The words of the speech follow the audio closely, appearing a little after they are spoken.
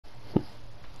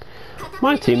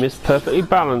My team is perfectly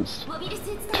balanced.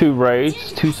 2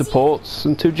 raids, 2 supports,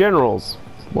 and 2 generals.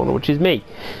 One of which is me.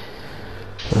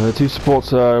 2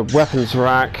 supports are weapons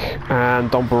rack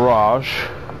and on barrage.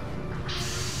 I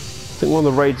think one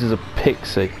of the raids is a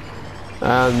pixie.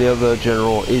 And the other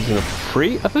general is in a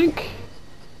free, I think?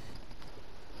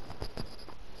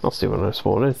 I'll see when I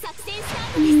spawn in.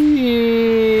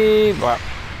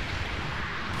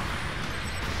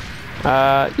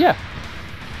 Yeah.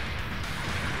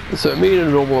 So me and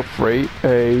a normal free,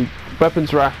 a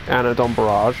weapons rack and a Dom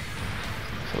barrage.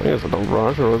 I think it's a Dom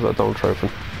barrage or is that a Dom trophy?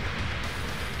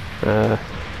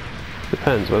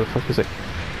 Depends, where the fuck is it?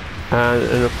 And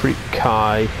a free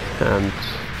Kai and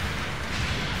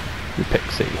the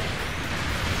Pixie.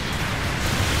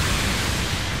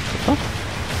 Oh,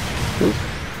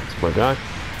 that's my guy.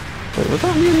 Wait, was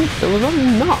that me? Was that me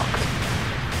knocked?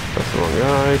 That's the wrong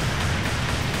guy.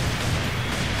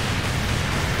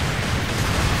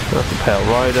 That's the Pale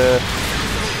Rider.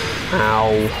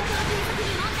 Ow.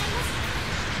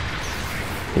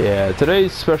 Yeah,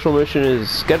 today's special mission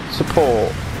is get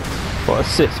support for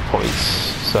assist points.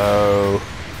 So,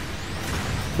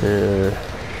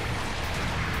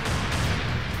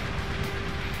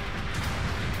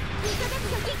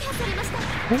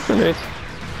 grenade.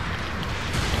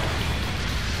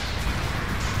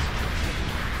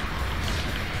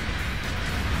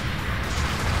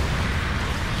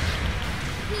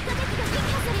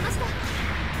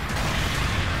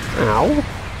 Ow!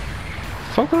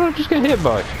 Fuck, did I just get hit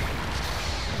by?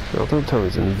 No, don't tell me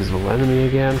it's an invisible enemy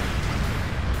again.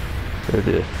 Oh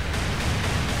dear.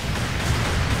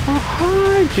 Oh,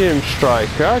 hi, Gym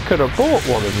Striker. I could have bought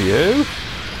one of you.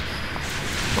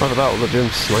 Either that or the Gym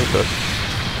Sniper.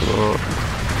 Oh.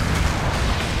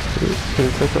 Can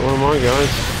you take out one of my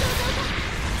guys?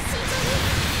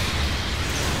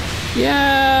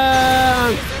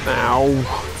 Yeah! Ow!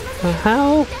 The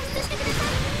hell?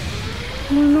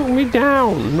 Knock me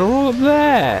down! They're all up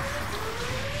there!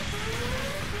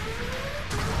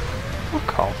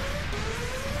 Fuck off.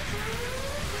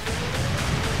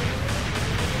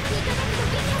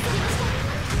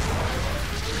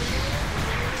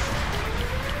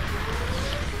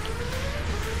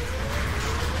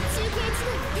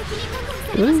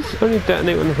 Do these only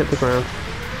detonate when they hit the ground?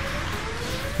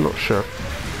 I'm not sure.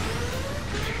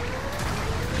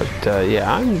 But yeah,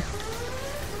 I'm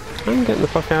getting the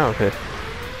fuck out of here.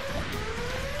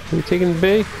 Are you taking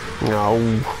B? No.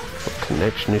 What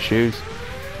connection issues?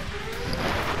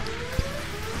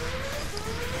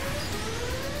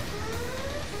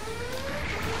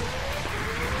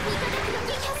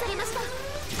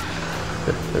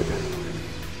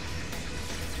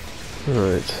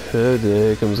 Alright,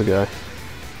 there comes a guy.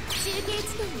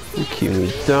 Keep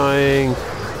me dying.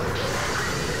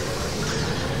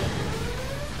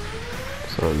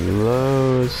 So I'm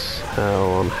low as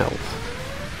hell on health.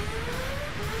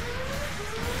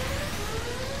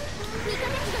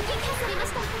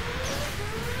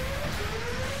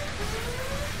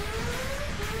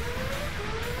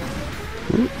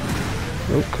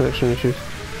 Oh, connection issues.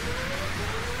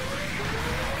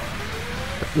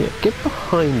 Yeah, get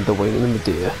behind the wing and the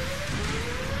deer.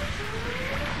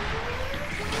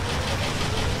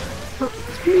 Oh,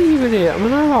 leave it here, I'm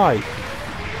an ally.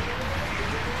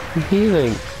 I'm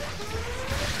healing.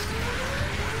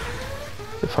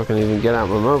 If I can even get out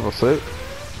my mobile suit.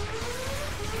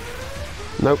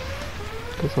 Nope.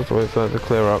 Guess I'll have to wait for that to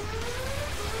clear up.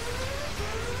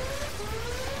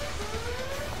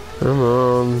 Come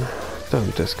on.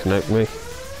 Don't disconnect me.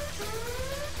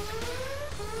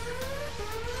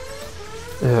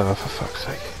 Oh, for fuck's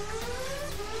sake.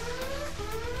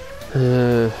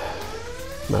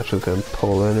 Match is going to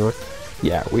pull anyway.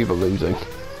 Yeah, we were losing.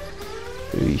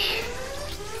 Eesh.